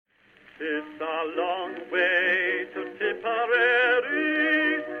It's a long way to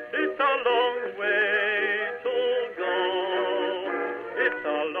Tipperary. It's a long way to go. It's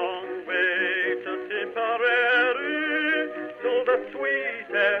a long way to Tipperary, to the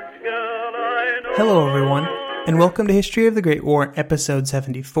sweetest girl I know. Hello everyone, and welcome to History of the Great War, episode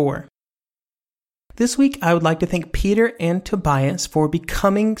 74. This week, I would like to thank Peter and Tobias for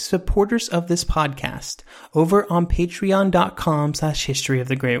becoming supporters of this podcast over on patreon.com/History of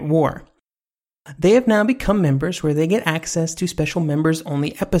the Great War. They have now become members where they get access to special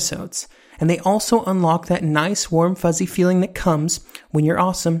members-only episodes, and they also unlock that nice, warm, fuzzy feeling that comes when you're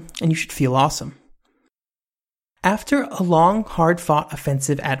awesome and you should feel awesome. After a long, hard-fought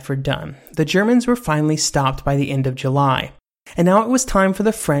offensive at Verdun, the Germans were finally stopped by the end of July, and now it was time for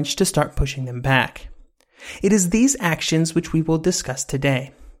the French to start pushing them back. It is these actions which we will discuss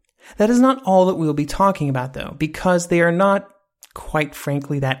today. That is not all that we will be talking about, though, because they are not, quite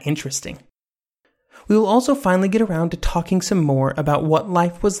frankly, that interesting. We will also finally get around to talking some more about what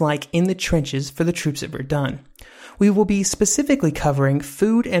life was like in the trenches for the troops at Verdun. We will be specifically covering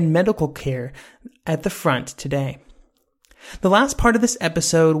food and medical care at the front today. The last part of this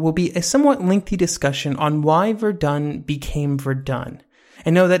episode will be a somewhat lengthy discussion on why Verdun became Verdun.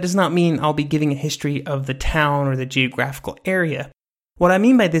 And no, that does not mean I'll be giving a history of the town or the geographical area. What I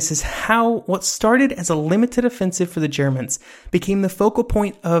mean by this is how what started as a limited offensive for the Germans became the focal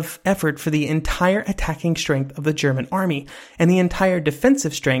point of effort for the entire attacking strength of the German army and the entire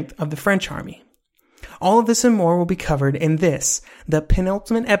defensive strength of the French army. All of this and more will be covered in this, the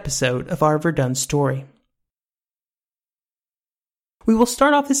penultimate episode of our Verdun story. We will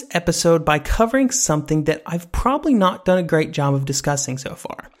start off this episode by covering something that I've probably not done a great job of discussing so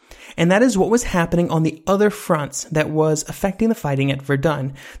far, and that is what was happening on the other fronts that was affecting the fighting at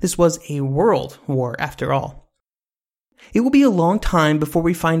Verdun. This was a world war, after all. It will be a long time before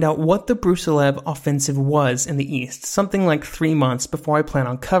we find out what the Brusilov offensive was in the east, something like 3 months before I plan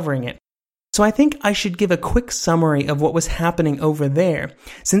on covering it. So I think I should give a quick summary of what was happening over there,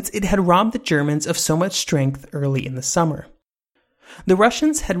 since it had robbed the Germans of so much strength early in the summer. The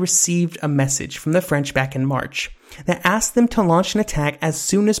Russians had received a message from the French back in March that asked them to launch an attack as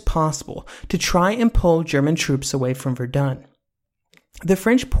soon as possible to try and pull German troops away from Verdun. The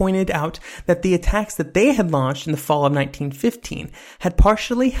French pointed out that the attacks that they had launched in the fall of 1915 had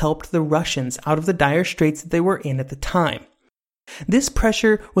partially helped the Russians out of the dire straits that they were in at the time. This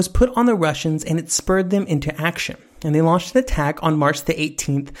pressure was put on the Russians and it spurred them into action, and they launched an attack on March the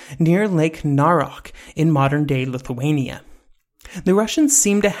 18th near Lake Narok in modern-day Lithuania. The Russians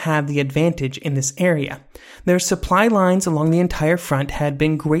seemed to have the advantage in this area. Their supply lines along the entire front had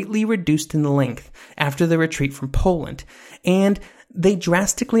been greatly reduced in length after the retreat from Poland, and they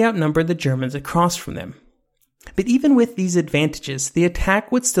drastically outnumbered the Germans across from them. But even with these advantages, the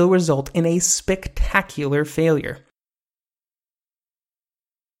attack would still result in a spectacular failure.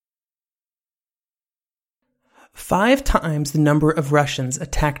 5 times the number of Russians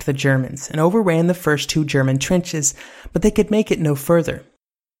attacked the Germans and overran the first 2 German trenches, but they could make it no further.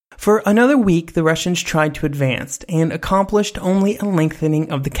 For another week, the Russians tried to advance and accomplished only a lengthening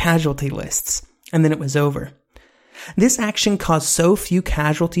of the casualty lists, and then it was over. This action caused so few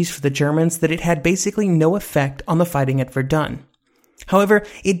casualties for the Germans that it had basically no effect on the fighting at Verdun. However,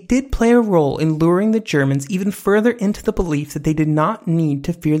 it did play a role in luring the Germans even further into the belief that they did not need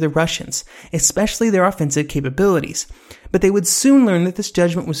to fear the Russians, especially their offensive capabilities. But they would soon learn that this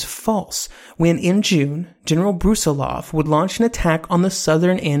judgment was false when, in June, General Brusilov would launch an attack on the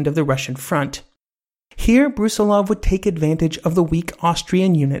southern end of the Russian front. Here, Brusilov would take advantage of the weak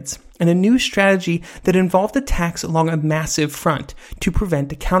Austrian units and a new strategy that involved attacks along a massive front to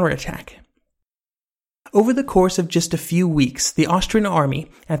prevent a counterattack. Over the course of just a few weeks, the Austrian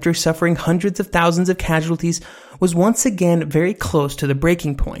army, after suffering hundreds of thousands of casualties, was once again very close to the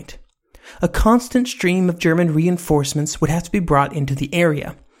breaking point. A constant stream of German reinforcements would have to be brought into the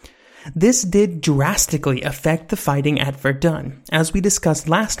area. This did drastically affect the fighting at Verdun, as we discussed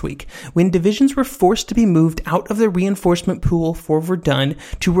last week, when divisions were forced to be moved out of the reinforcement pool for Verdun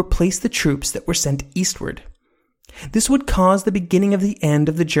to replace the troops that were sent eastward. This would cause the beginning of the end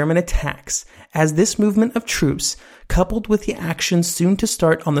of the German attacks, as this movement of troops, coupled with the actions soon to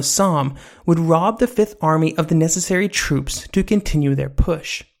start on the Somme, would rob the Fifth Army of the necessary troops to continue their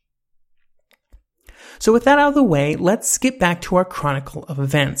push. So with that out of the way, let's get back to our chronicle of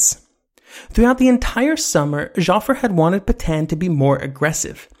events. Throughout the entire summer, Joffre had wanted Pétain to be more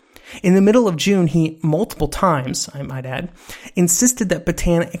aggressive. In the middle of June, he, multiple times, I might add, insisted that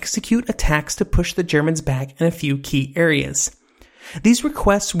Pétain execute attacks to push the Germans back in a few key areas. These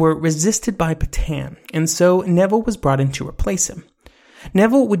requests were resisted by Pétain, and so Neville was brought in to replace him.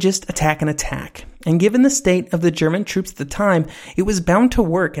 Neville would just attack and attack, and given the state of the German troops at the time, it was bound to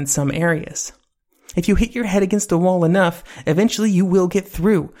work in some areas. If you hit your head against the wall enough, eventually you will get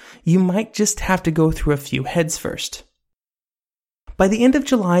through. You might just have to go through a few heads first. By the end of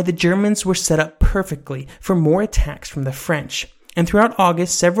July, the Germans were set up perfectly for more attacks from the French, and throughout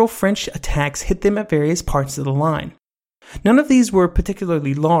August, several French attacks hit them at various parts of the line. None of these were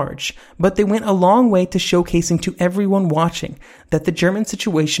particularly large, but they went a long way to showcasing to everyone watching that the German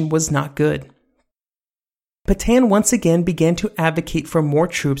situation was not good. Pétain once again began to advocate for more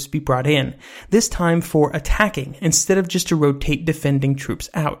troops be brought in, this time for attacking instead of just to rotate defending troops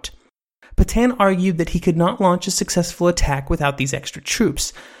out. Pétain argued that he could not launch a successful attack without these extra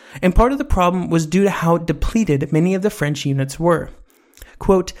troops, and part of the problem was due to how depleted many of the French units were.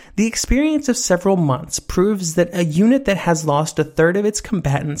 Quote, "The experience of several months proves that a unit that has lost a third of its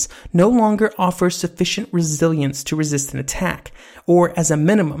combatants no longer offers sufficient resilience to resist an attack, or as a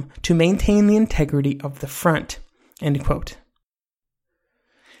minimum, to maintain the integrity of the front." End quote.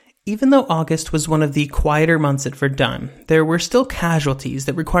 Even though August was one of the quieter months at Verdun, there were still casualties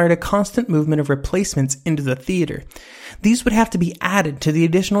that required a constant movement of replacements into the theater. These would have to be added to the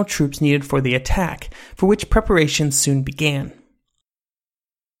additional troops needed for the attack, for which preparations soon began.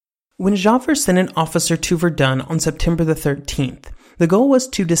 When Joffre sent an officer to Verdun on September the 13th, the goal was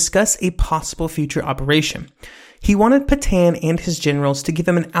to discuss a possible future operation. He wanted Pétain and his generals to give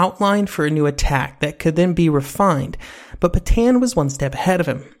him an outline for a new attack that could then be refined, but Pétain was one step ahead of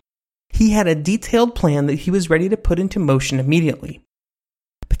him. He had a detailed plan that he was ready to put into motion immediately.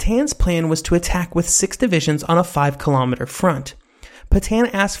 Pétain's plan was to attack with 6 divisions on a 5-kilometer front. Pétain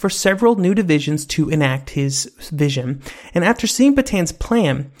asked for several new divisions to enact his vision, and after seeing Pétain's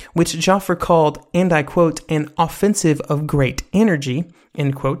plan, which Joffre called, and I quote, "an offensive of great energy,"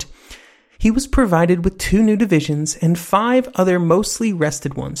 end quote, he was provided with 2 new divisions and 5 other mostly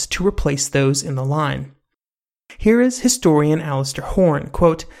rested ones to replace those in the line. Here is historian Alistair Horn,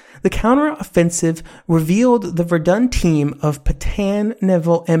 quote, "The counter-offensive revealed the Verdun team of Pétain,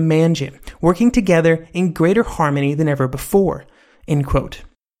 Neville, and Mangin working together in greater harmony than ever before." End quote.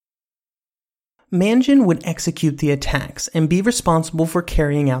 Mangin would execute the attacks and be responsible for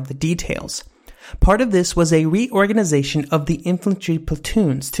carrying out the details. Part of this was a reorganization of the infantry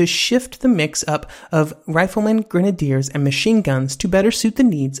platoons to shift the mix-up of riflemen, grenadiers, and machine guns to better suit the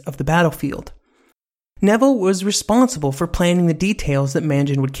needs of the battlefield. Neville was responsible for planning the details that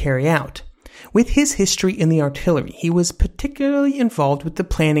Mangin would carry out. With his history in the artillery, he was particularly involved with the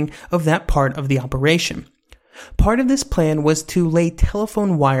planning of that part of the operation. Part of this plan was to lay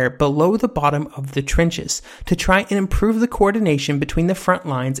telephone wire below the bottom of the trenches to try and improve the coordination between the front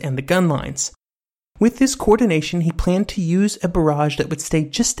lines and the gun lines. With this coordination, he planned to use a barrage that would stay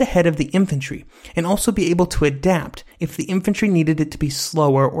just ahead of the infantry and also be able to adapt if the infantry needed it to be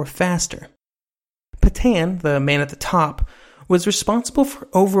slower or faster. Pétain, the man at the top, was responsible for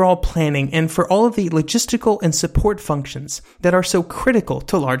overall planning and for all of the logistical and support functions that are so critical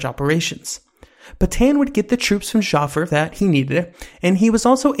to large operations. Pétain would get the troops from Joffre that he needed, and he was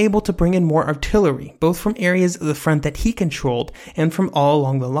also able to bring in more artillery, both from areas of the front that he controlled and from all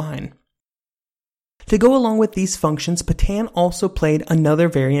along the line. To go along with these functions, Pétain also played another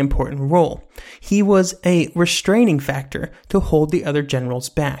very important role. He was a restraining factor to hold the other generals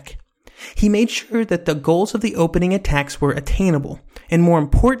back. He made sure that the goals of the opening attacks were attainable, and more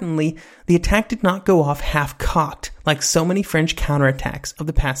importantly, the attack did not go off half-cocked, like so many French counterattacks of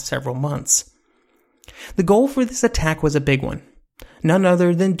the past several months. The goal for this attack was a big one. None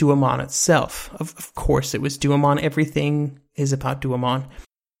other than Douaumont itself. Of course, it was Douaumont. Everything is about Douaumont.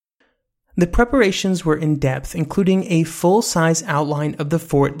 The preparations were in depth, including a full-size outline of the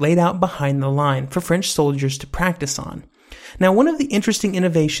fort laid out behind the line for French soldiers to practice on. Now, one of the interesting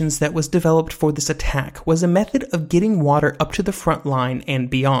innovations that was developed for this attack was a method of getting water up to the front line and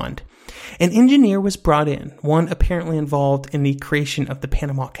beyond. An engineer was brought in, one apparently involved in the creation of the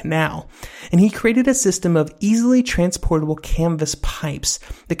Panama Canal, and he created a system of easily transportable canvas pipes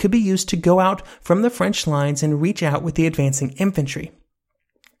that could be used to go out from the French lines and reach out with the advancing infantry.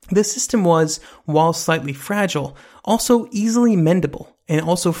 The system was, while slightly fragile, also easily mendable and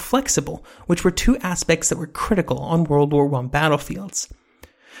also flexible, which were 2 aspects that were critical on World War I battlefields.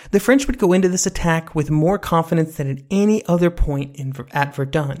 The French would go into this attack with more confidence than at any other point at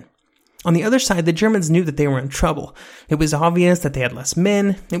Verdun. On the other side, the Germans knew that they were in trouble. It was obvious that they had less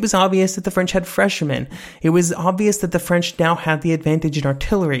men. It was obvious that the French had fresher men. It was obvious that the French now had the advantage in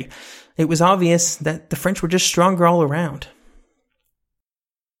artillery. It was obvious that the French were just stronger all around.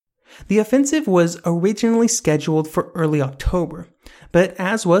 The offensive was originally scheduled for early October, but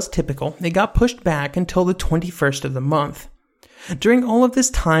as was typical, it got pushed back until the 21st of the month. During all of this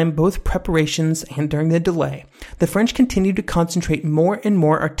time, both preparations and during the delay, the French continued to concentrate more and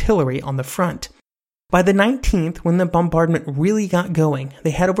more artillery on the front. By the 19th, when the bombardment really got going,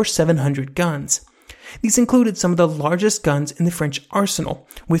 they had over 700 guns. These included some of the largest guns in the French arsenal,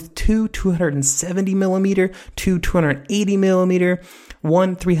 with two 270mm, two 280mm,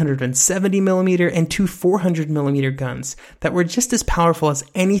 one 370mm, and two 400mm guns that were just as powerful as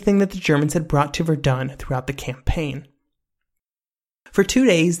anything that the Germans had brought to Verdun throughout the campaign. For 2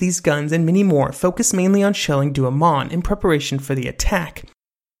 days, these guns and many more focused mainly on shelling Douaumont in preparation for the attack.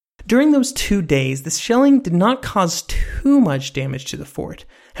 During those 2 days, the shelling did not cause too much damage to the fort.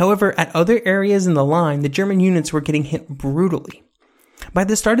 However, at other areas in the line, the German units were getting hit brutally. By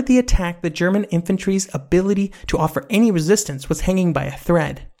the start of the attack, the German infantry's ability to offer any resistance was hanging by a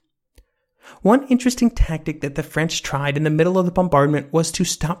thread. One interesting tactic that the French tried in the middle of the bombardment was to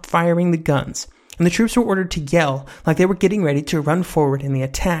stop firing the guns, and the troops were ordered to yell like they were getting ready to run forward in the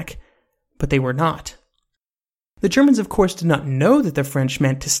attack, but they were not. The Germans, of course, did not know that the French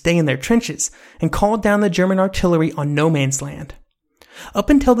meant to stay in their trenches and called down the German artillery on no man's land. Up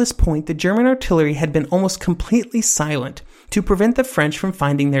until this point, the German artillery had been almost completely silent to prevent the French from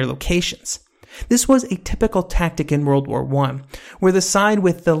finding their locations. This was a typical tactic in World War I, where the side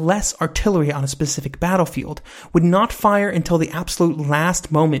with the less artillery on a specific battlefield would not fire until the absolute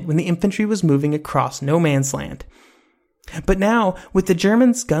last moment when the infantry was moving across no man's land. But now, with the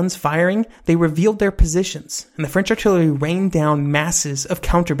Germans' guns firing, they revealed their positions, and the French artillery rained down masses of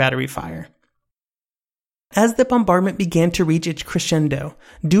counter-battery fire. As the bombardment began to reach its crescendo,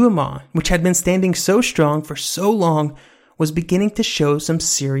 Douaumont, which had been standing so strong for so long, was beginning to show some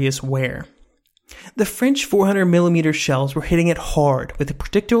serious wear. The French 400mm shells were hitting it hard with a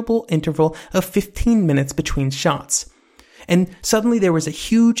predictable interval of 15 minutes between shots. And suddenly there was a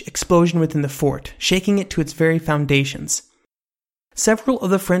huge explosion within the fort, shaking it to its very foundations. Several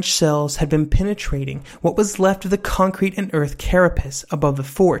of the French shells had been penetrating what was left of the concrete and earth carapace above the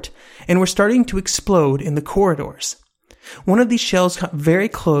fort, and were starting to explode in the corridors. One of these shells got very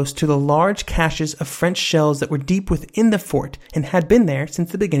close to the large caches of French shells that were deep within the fort and had been there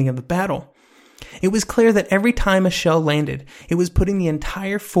since the beginning of the battle. It was clear that every time a shell landed, it was putting the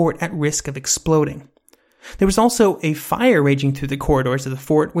entire fort at risk of exploding. There was also a fire raging through the corridors of the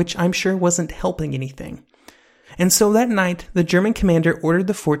fort, which I'm sure wasn't helping anything. And so that night, the German commander ordered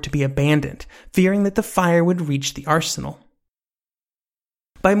the fort to be abandoned, fearing that the fire would reach the arsenal.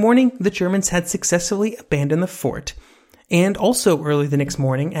 By morning, the Germans had successfully abandoned the fort, and also early the next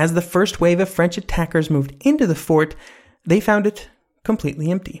morning, as the first wave of French attackers moved into the fort, they found it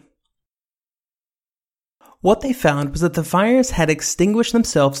completely empty. What they found was that the fires had extinguished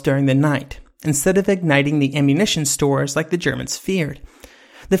themselves during the night, instead of igniting the ammunition stores like the Germans feared.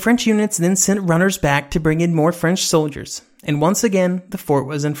 The French units then sent runners back to bring in more French soldiers, and once again, the fort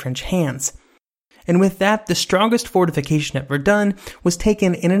was in French hands. And with that, the strongest fortification at Verdun was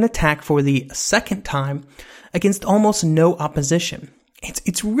taken in an attack for the second time against almost no opposition.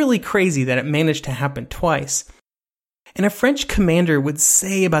 It's really crazy that it managed to happen twice. And a French commander would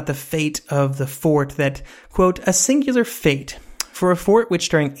say about the fate of the fort that, quote, a singular fate, for a fort which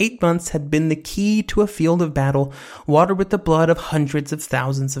during 8 months had been the key to a field of battle watered with the blood of hundreds of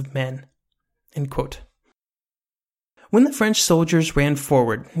thousands of men. End quote. When the French soldiers ran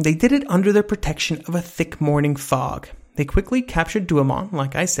forward, they did it under the protection of a thick morning fog. They quickly captured Douaumont,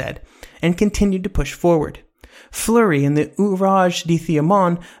 like I said, and continued to push forward. Fleury and the Ouvrage de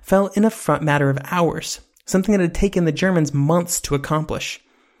Thiaumont fell in a matter of hours, something that had taken the Germans months to accomplish.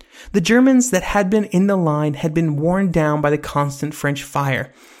 The Germans that had been in the line had been worn down by the constant French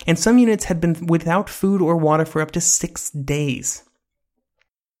fire, and some units had been without food or water for up to 6 days.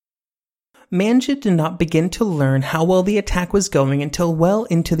 Manjet did not begin to learn how well the attack was going until well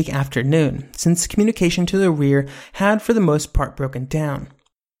into the afternoon, since communication to the rear had for the most part broken down.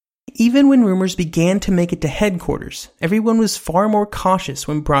 Even when rumors began to make it to headquarters, everyone was far more cautious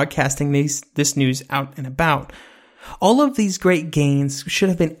when broadcasting this news out and about. All of these great gains should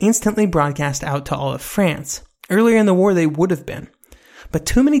have been instantly broadcast out to all of France. Earlier in the war they would have been. But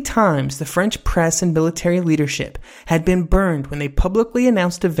too many times the French press and military leadership had been burned when they publicly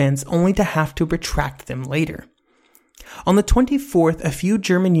announced events only to have to retract them later. On the 24th, a few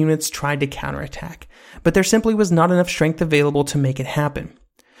German units tried to counterattack, but there simply was not enough strength available to make it happen.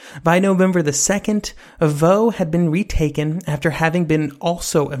 By November the 2nd, Vaux had been retaken after having been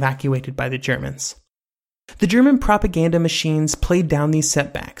also evacuated by the Germans. The German propaganda machines played down these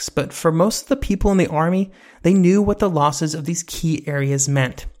setbacks, but for most of the people in the army, they knew what the losses of these key areas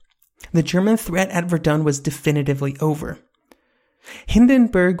meant. The German threat at Verdun was definitively over.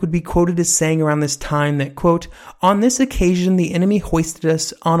 Hindenburg would be quoted as saying around this time that, quote, "On this occasion the enemy hoisted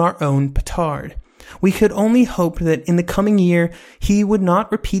us on our own petard. We could only hope that in the coming year he would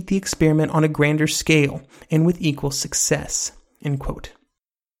not repeat the experiment on a grander scale and with equal success." End quote.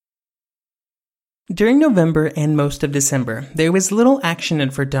 During November and most of December, there was little action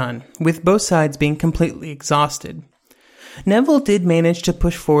at Verdun, with both sides being completely exhausted. Neville did manage to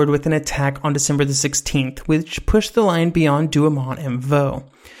push forward with an attack on December the 16th, which pushed the line beyond Douaumont and Vaux.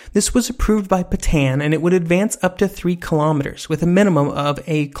 This was approved by Pétain, and it would advance up to 3 kilometers, with a minimum of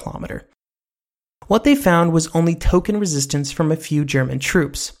 1 kilometer. What they found was only token resistance from a few German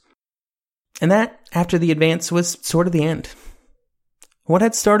troops. And that, after the advance, was sort of the end. What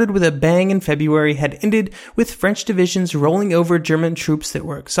had started with a bang in February had ended with French divisions rolling over German troops that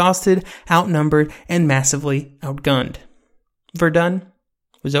were exhausted, outnumbered, and massively outgunned. Verdun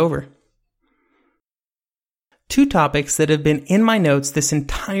was over. 2 topics that have been in my notes this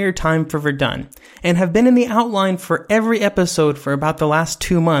entire time for Verdun, and have been in the outline for every episode for about the last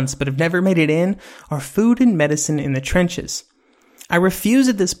 2 months, but have never made it in, are food and medicine in the trenches. I refuse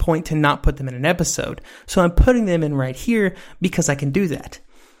at this point to not put them in an episode, so I'm putting them in right here because I can do that.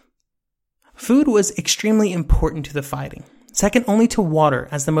 Food was extremely important to the fighting, second only to water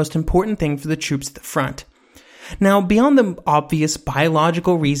as the most important thing for the troops at the front. Now, beyond the obvious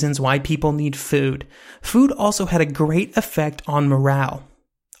biological reasons why people need food, food also had a great effect on morale.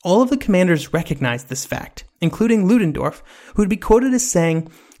 All of the commanders recognized this fact, including Ludendorff, who would be quoted as saying,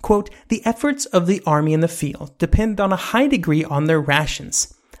 quote, "The efforts of the army in the field depend on a high degree on their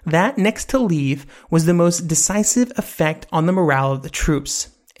rations. That, next to leave, was the most decisive effect on the morale of the troops."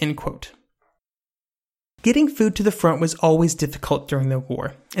 End quote. Getting food to the front was always difficult during the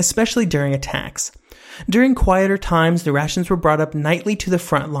war, especially during attacks. During quieter times, the rations were brought up nightly to the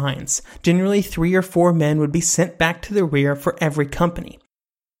front lines. Generally, 3 or 4 men would be sent back to the rear for every company.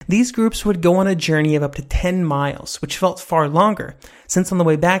 These groups would go on a journey of up to 10 miles, which felt far longer, since on the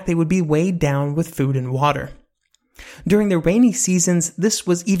way back they would be weighed down with food and water. During the rainy seasons, this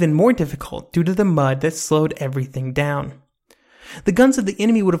was even more difficult due to the mud that slowed everything down. The guns of the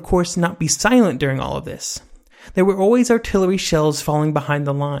enemy would of course not be silent during all of this. There were always artillery shells falling behind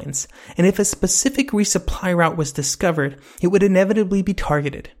the lines, and if a specific resupply route was discovered, it would inevitably be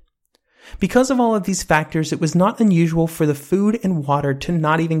targeted. Because of all of these factors, it was not unusual for the food and water to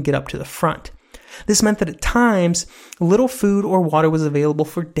not even get up to the front. This meant that at times, little food or water was available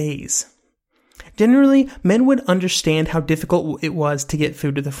for days. Generally, men would understand how difficult it was to get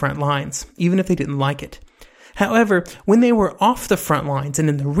food to the front lines, even if they didn't like it. However, when they were off the front lines and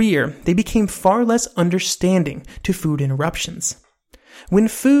in the rear, they became far less understanding to food interruptions. When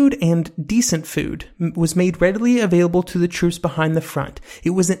food, and decent food, was made readily available to the troops behind the front, it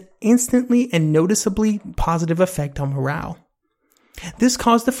was an instantly and noticeably positive effect on morale. This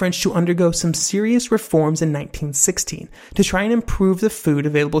caused the French to undergo some serious reforms in 1916 to try and improve the food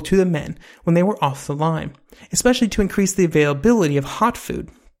available to the men when they were off the line, especially to increase the availability of hot food.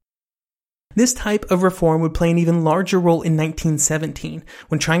 This type of reform would play an even larger role in 1917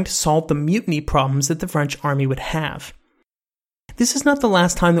 when trying to solve the mutiny problems that the French army would have. This is not the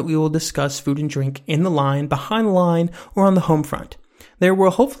last time that we will discuss food and drink in the line, behind the line, or on the home front. There will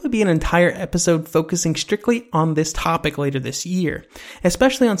hopefully be an entire episode focusing strictly on this topic later this year,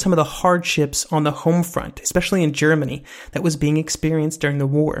 especially on some of the hardships on the home front, especially in Germany, that was being experienced during the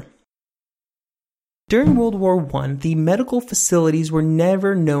war. During World War I, the medical facilities were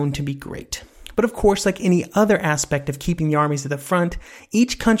never known to be great. But of course, like any other aspect of keeping the armies at the front,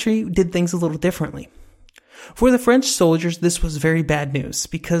 each country did things a little differently. For the French soldiers, this was very bad news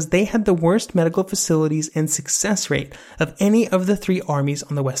because they had the worst medical facilities and success rate of any of the 3 armies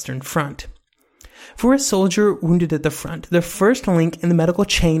on the Western Front. For a soldier wounded at the front, the first link in the medical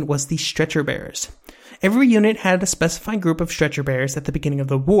chain was the stretcher bearers. Every unit had a specified group of stretcher bearers at the beginning of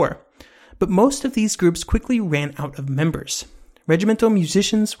the war, but most of these groups quickly ran out of members. Regimental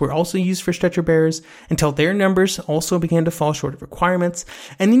musicians were also used for stretcher bearers until their numbers also began to fall short of requirements.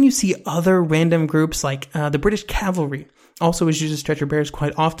 And then you see other random groups like the British cavalry also was used as stretcher bearers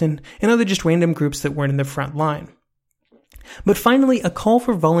quite often, and other just random groups that weren't in the front line. But finally, a call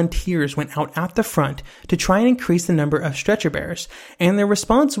for volunteers went out at the front to try and increase the number of stretcher bearers, and their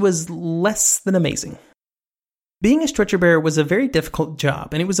response was less than amazing. Being a stretcher bearer was a very difficult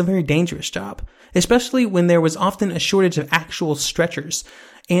job, and it was a very dangerous job, especially when there was often a shortage of actual stretchers,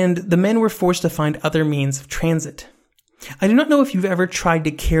 and the men were forced to find other means of transit. I do not know if you've ever tried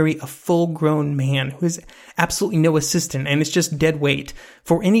to carry a full-grown man who has absolutely no assistant and is just dead weight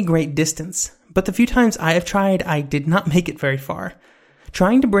for any great distance, but the few times I have tried, I did not make it very far.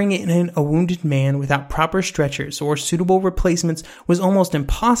 Trying to bring in a wounded man without proper stretchers or suitable replacements was almost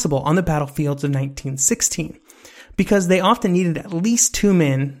impossible on the battlefields of 1916, because they often needed at least 2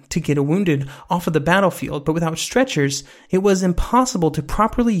 men to get a wounded off of the battlefield, but without stretchers, it was impossible to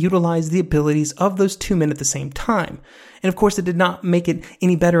properly utilize the abilities of those 2 men at the same time. And of course, it did not make it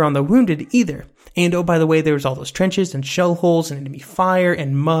any better on the wounded either. And oh, by the way, there was all those trenches and shell holes and enemy fire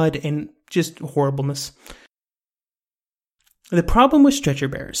and mud and just horribleness. The problem with stretcher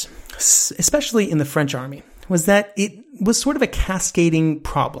bearers, especially in the French army, was that it was sort of a cascading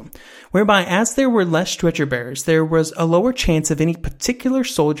problem, whereby as there were less stretcher bearers, there was a lower chance of any particular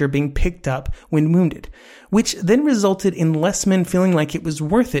soldier being picked up when wounded, which then resulted in less men feeling like it was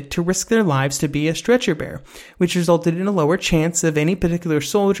worth it to risk their lives to be a stretcher bearer, which resulted in a lower chance of any particular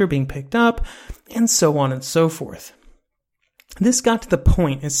soldier being picked up, and so on and so forth. This got to the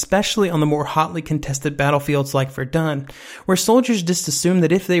point, especially on the more hotly contested battlefields like Verdun, where soldiers just assumed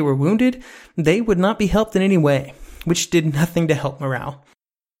that if they were wounded, they would not be helped in any way, which did nothing to help morale.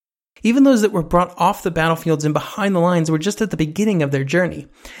 Even those that were brought off the battlefields and behind the lines were just at the beginning of their journey.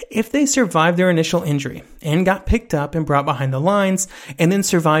 If they survived their initial injury and got picked up and brought behind the lines, and then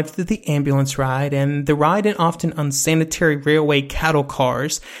survived through the ambulance ride and the ride in often unsanitary railway cattle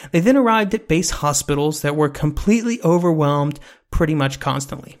cars, they then arrived at base hospitals that were completely overwhelmed pretty much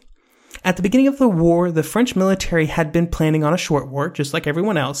constantly. At the beginning of the war, the French military had been planning on a short war, just like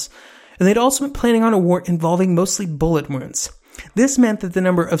everyone else, and they'd also been planning on a war involving mostly bullet wounds. This meant that the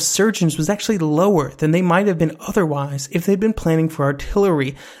number of surgeons was actually lower than they might have been otherwise if they'd been planning for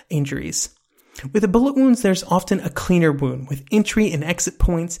artillery injuries. With the bullet wounds, there's often a cleaner wound with entry and exit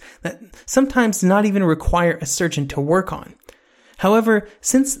points that sometimes do not even require a surgeon to work on. However,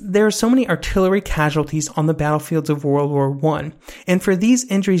 since there are so many artillery casualties on the battlefields of World War I, and for these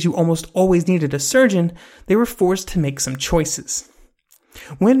injuries you almost always needed a surgeon, they were forced to make some choices.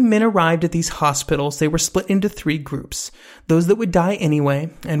 When men arrived at these hospitals, they were split into 3 groups. Those that would die anyway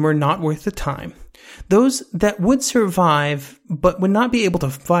and were not worth the time. Those that would survive but would not be able to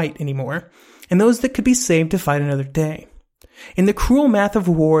fight anymore. And those that could be saved to fight another day. In the cruel math of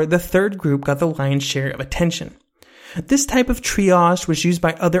war, the 3rd group got the lion's share of attention. This type of triage was used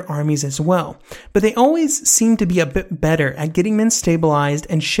by other armies as well, but they always seemed to be a bit better at getting men stabilized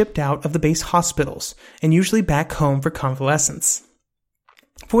and shipped out of the base hospitals, and usually back home for convalescence.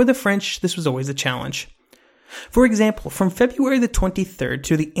 For the French, this was always a challenge. For example, from February the 23rd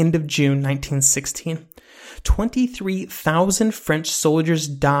to the end of June 1916, 23,000 French soldiers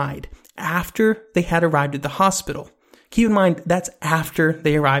died after they had arrived at the hospital. Keep in mind, that's after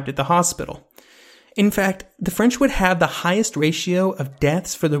they arrived at the hospital. In fact, the French would have the highest ratio of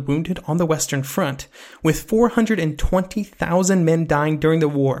deaths for the wounded on the Western Front, with 420,000 men dying during the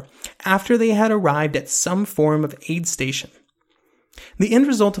war after they had arrived at some form of aid station. The end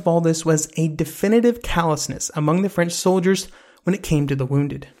result of all this was a definitive callousness among the French soldiers when it came to the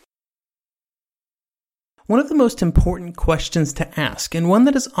wounded. One of the most important questions to ask, and one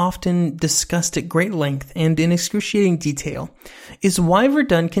that is often discussed at great length and in excruciating detail, is why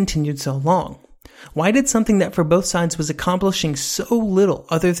Verdun continued so long. Why did something that for both sides was accomplishing so little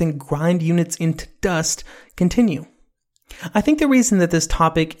other than grind units into dust continue? I think the reason that this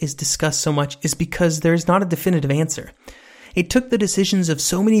topic is discussed so much is because there is not a definitive answer. It took the decisions of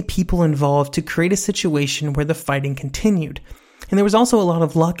so many people involved to create a situation where the fighting continued, and there was also a lot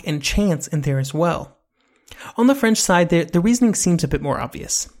of luck and chance in there as well. On the French side, the reasoning seems a bit more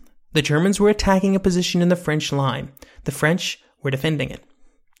obvious. The Germans were attacking a position in the French line. The French were defending it.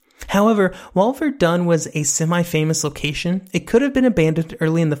 However, while Verdun was a semi-famous location, it could have been abandoned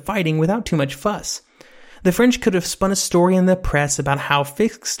early in the fighting without too much fuss. The French could have spun a story in the press about how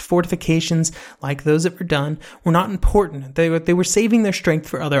fixed fortifications like those at Verdun were not important. They were saving their strength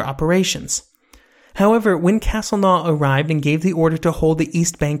for other operations. However, when Castelnau arrived and gave the order to hold the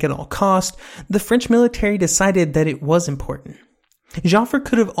East Bank at all cost, the French military decided that it was important. Joffre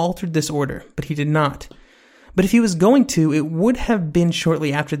could have altered this order, but he did not. But if he was going to, it would have been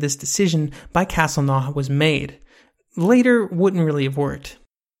shortly after this decision by Castelnau was made. Later wouldn't really have worked.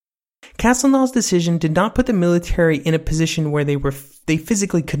 Castelnau's decision did not put the military in a position where they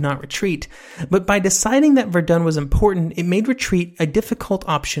physically could not retreat, but by deciding that Verdun was important, it made retreat a difficult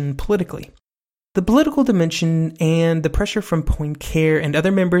option politically. The political dimension and the pressure from Poincaré and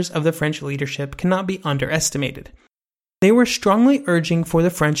other members of the French leadership cannot be underestimated. They were strongly urging for the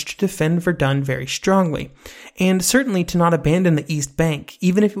French to defend Verdun very strongly, and certainly to not abandon the East Bank,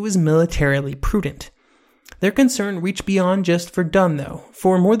 even if it was militarily prudent. Their concern reached beyond just Verdun, though.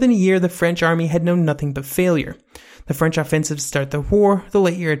 For more than a year, the French army had known nothing but failure. The French offensive to start the war, the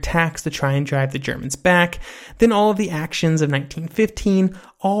late-year attacks to try and drive the Germans back, then all of the actions of 1915,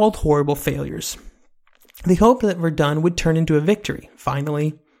 all horrible failures. They hoped that Verdun would turn into a victory.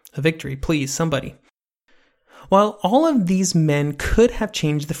 Finally, a victory, please, somebody. While all of these men could have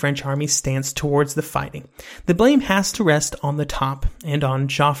changed the French army's stance towards the fighting, the blame has to rest on the top and on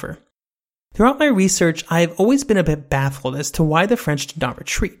Joffre. Throughout my research, I have always been a bit baffled as to why the French did not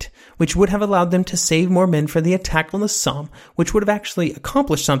retreat, which would have allowed them to save more men for the attack on the Somme, which would have actually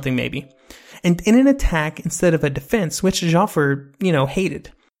accomplished something maybe, and in an attack instead of a defense, which Joffre,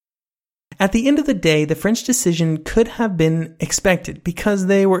 hated. At the end of the day, the French decision could have been expected because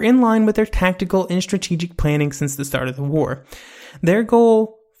they were in line with their tactical and strategic planning since the start of the war. Their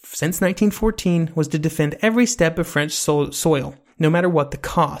goal, since 1914, was to defend every step of French soil, no matter what the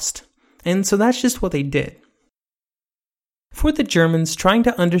cost. And so that's just what they did. For the Germans, trying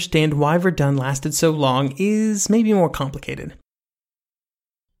to understand why Verdun lasted so long is maybe more complicated.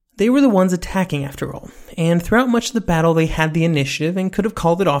 They were the ones attacking after all, and throughout much of the battle they had the initiative and could have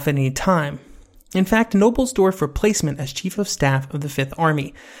called it off at any time. In fact, Noblesdorff's replacement as Chief of Staff of the Fifth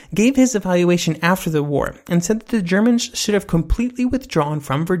Army gave his evaluation after the war and said that the Germans should have completely withdrawn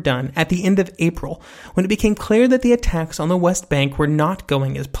from Verdun at the end of April when it became clear that the attacks on the West Bank were not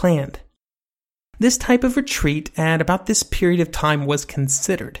going as planned. This type of retreat at about this period of time was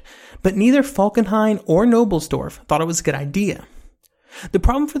considered, but neither Falkenhayn or Noblesdorff thought it was a good idea. The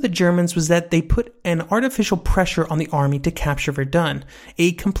problem for the Germans was that they put an artificial pressure on the army to capture Verdun,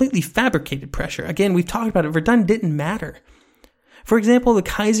 a completely fabricated pressure. Again, we've talked about it, Verdun didn't matter. For example, the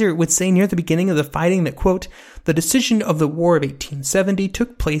Kaiser would say near the beginning of the fighting that, quote, "The decision of the War of 1870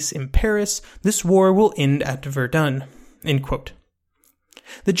 took place in Paris. This war will end at Verdun," end quote.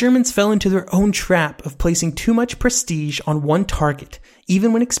 The Germans fell into their own trap of placing too much prestige on one target,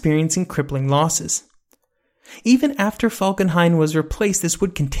 even when experiencing crippling losses. Even after Falkenhayn was replaced, this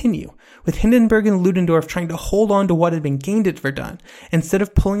would continue, with Hindenburg and Ludendorff trying to hold on to what had been gained at Verdun, instead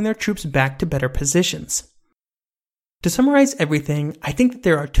of pulling their troops back to better positions. To summarize everything, I think that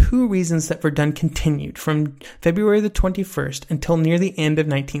there are two reasons that Verdun continued from February the 21st until near the end of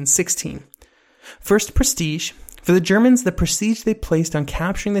 1916. First, prestige. For the Germans, the prestige they placed on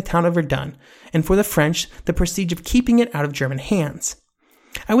capturing the town of Verdun, and for the French, the prestige of keeping it out of German hands.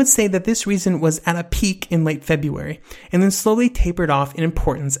 I would say that this reason was at a peak in late February, and then slowly tapered off in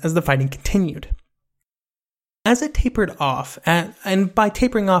importance as the fighting continued. As it tapered off, and by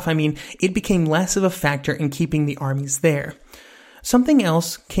tapering off I mean it became less of a factor in keeping the armies there, something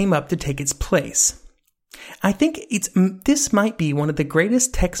else came up to take its place. I think this might be one of the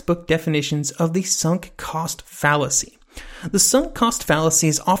greatest textbook definitions of the sunk cost fallacy. The sunk cost fallacy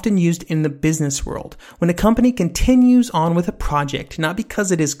is often used in the business world when a company continues on with a project not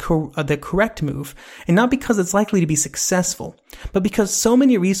because it is the correct move and not because it's likely to be successful, but because so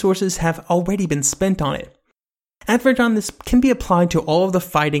many resources have already been spent on it. At Verdun, this can be applied to all of the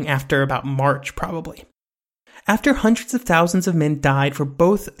fighting after about March, probably. After hundreds of thousands of men died for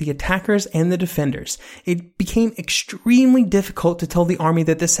both the attackers and the defenders, it became extremely difficult to tell the army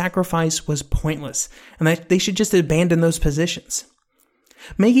that the sacrifice was pointless and that they should just abandon those positions.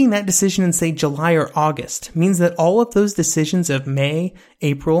 Making that decision in, say, July or August means that all of those decisions of May,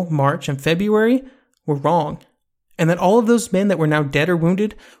 April, March, and February were wrong, and that all of those men that were now dead or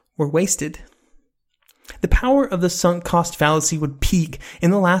wounded were wasted. The power of the sunk cost fallacy would peak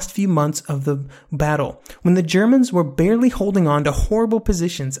in the last few months of the battle, when the Germans were barely holding on to horrible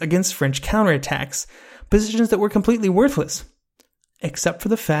positions against French counterattacks, positions that were completely worthless, except for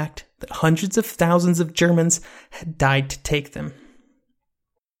the fact that hundreds of thousands of Germans had died to take them.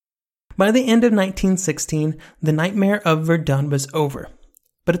 By the end of 1916, the nightmare of Verdun was over,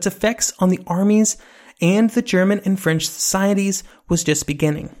 but its effects on the armies and the German and French societies was just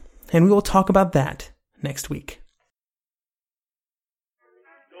beginning, and we will talk about that next week.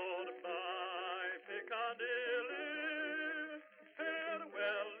 Goodbye, Piccadilly.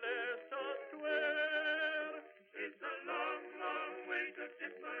 Farewell, let us swear. It's a long, long way to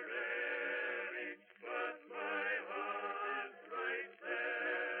Tipperary, but my heart's right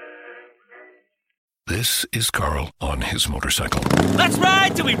there. This is Carl on his motorcycle. Let's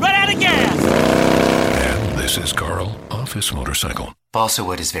ride till we run out of gas! And this is Carl off his motorcycle. Balsa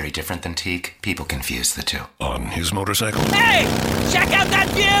wood is very different than teak. People confuse the two. On his motorcycle. Hey! Check out that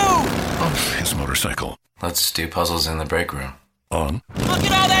view! Off his motorcycle. Let's do puzzles in the break room. On. Look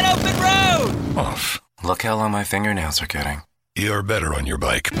at all that open road! Off. Look how long my fingernails are getting. You're better on your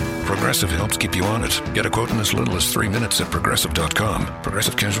bike. Progressive helps keep you on it. Get a quote in as little as 3 minutes at Progressive.com.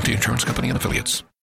 Progressive Casualty Insurance Company and Affiliates.